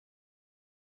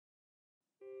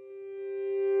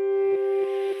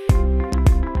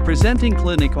Presenting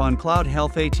Clinic on Cloud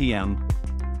Health ATM,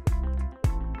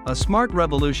 a smart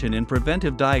revolution in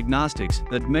preventive diagnostics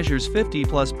that measures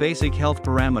 50+ basic health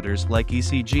parameters like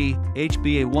ECG,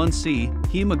 HbA1c,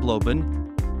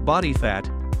 hemoglobin, body fat,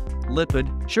 lipid,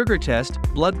 sugar test,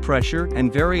 blood pressure,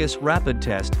 and various rapid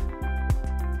tests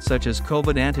such as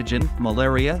COVID antigen,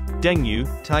 malaria, dengue,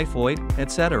 typhoid,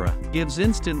 etc. Gives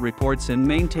instant reports and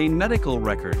maintain medical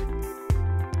record.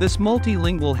 This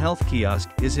multilingual health kiosk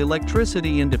is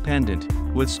electricity independent.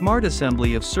 With smart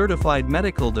assembly of certified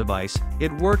medical device,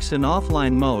 it works in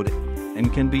offline mode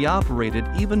and can be operated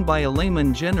even by a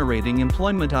layman, generating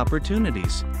employment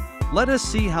opportunities. Let us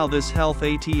see how this health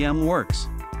ATM works.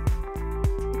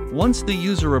 Once the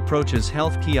user approaches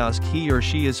health kiosk, he or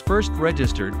she is first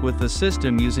registered with the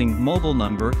system using mobile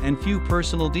number and few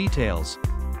personal details.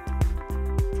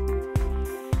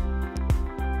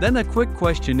 Then a quick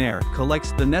questionnaire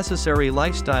collects the necessary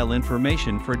lifestyle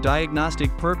information for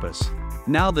diagnostic purpose.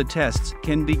 Now the tests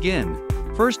can begin.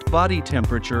 First, body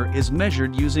temperature is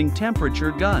measured using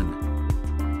temperature gun.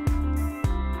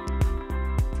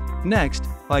 Next,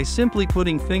 by simply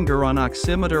putting finger on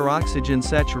oximeter, oxygen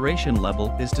saturation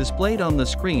level is displayed on the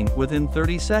screen within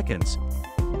 30 seconds.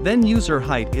 Then user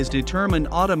height is determined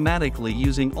automatically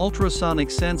using ultrasonic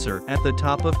sensor at the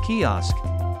top of kiosk.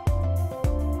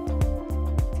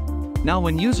 Now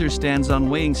when user stands on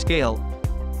weighing scale,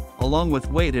 along with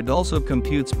weight, it also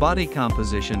computes body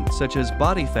composition such as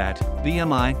body fat,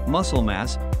 BMI, muscle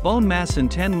mass, bone mass, and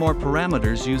 10 more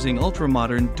parameters using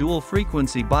ultramodern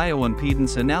dual-frequency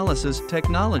bioimpedance analysis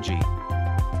technology.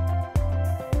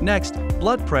 Next,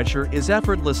 blood pressure is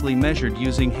effortlessly measured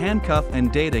using handcuff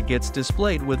and data gets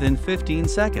displayed within 15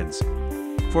 seconds.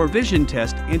 For vision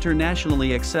test,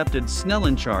 internationally accepted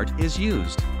Snellen chart is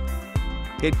used.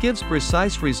 It gives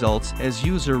precise results as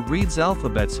user reads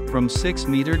alphabets from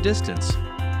 6-meter distance.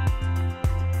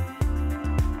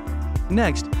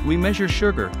 Next, we measure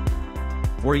sugar,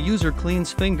 where user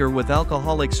cleans finger with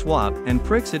alcoholic swab and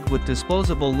pricks it with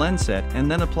disposable lancet and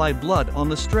then apply blood on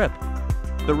the strip.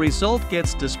 The result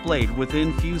gets displayed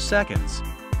within few seconds.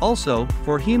 Also,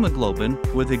 for hemoglobin,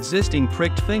 with existing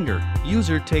pricked finger,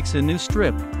 user takes a new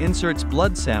strip, inserts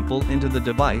blood sample into the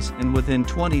device, and within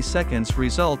 20 seconds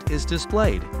result is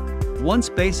displayed. Once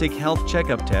basic health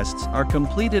checkup tests are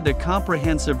completed, a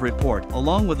comprehensive report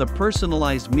along with a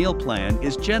personalized meal plan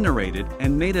is generated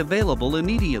and made available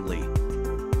immediately.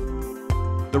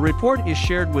 The report is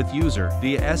shared with user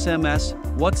via SMS,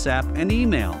 WhatsApp, and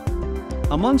email.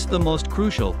 Amongst the most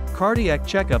crucial, cardiac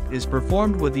checkup is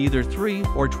performed with either 3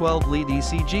 or 12 lead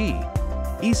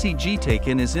ECG. ECG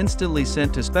taken is instantly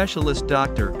sent to specialist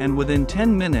doctor, and within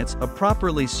 10 minutes a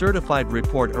properly certified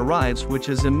report arrives, which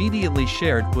is immediately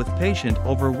shared with patient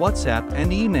over WhatsApp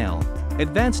and email.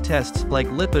 Advanced tests like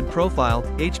lipid profile,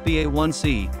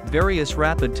 HbA1c, various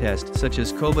rapid tests such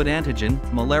as COVID antigen,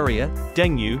 malaria,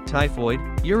 dengue, typhoid,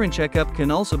 urine checkup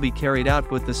can also be carried out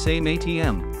with the same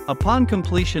ATM. Upon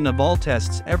completion of all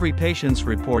tests, every patient's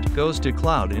report goes to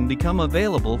cloud and become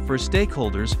available for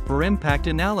stakeholders for impact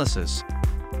analysis.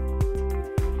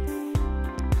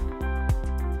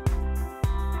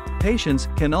 Patients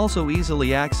can also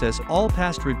easily access all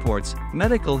past reports,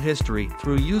 medical history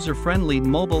through user-friendly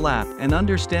mobile app and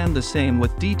understand the same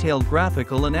with detailed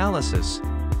graphical analysis.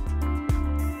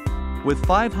 With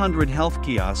 500 health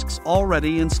kiosks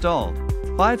already installed,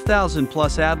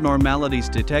 5,000+ abnormalities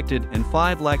detected, and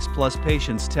 5 lakhs+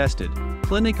 patients tested,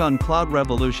 Clinic on Cloud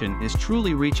revolution is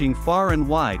truly reaching far and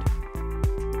wide.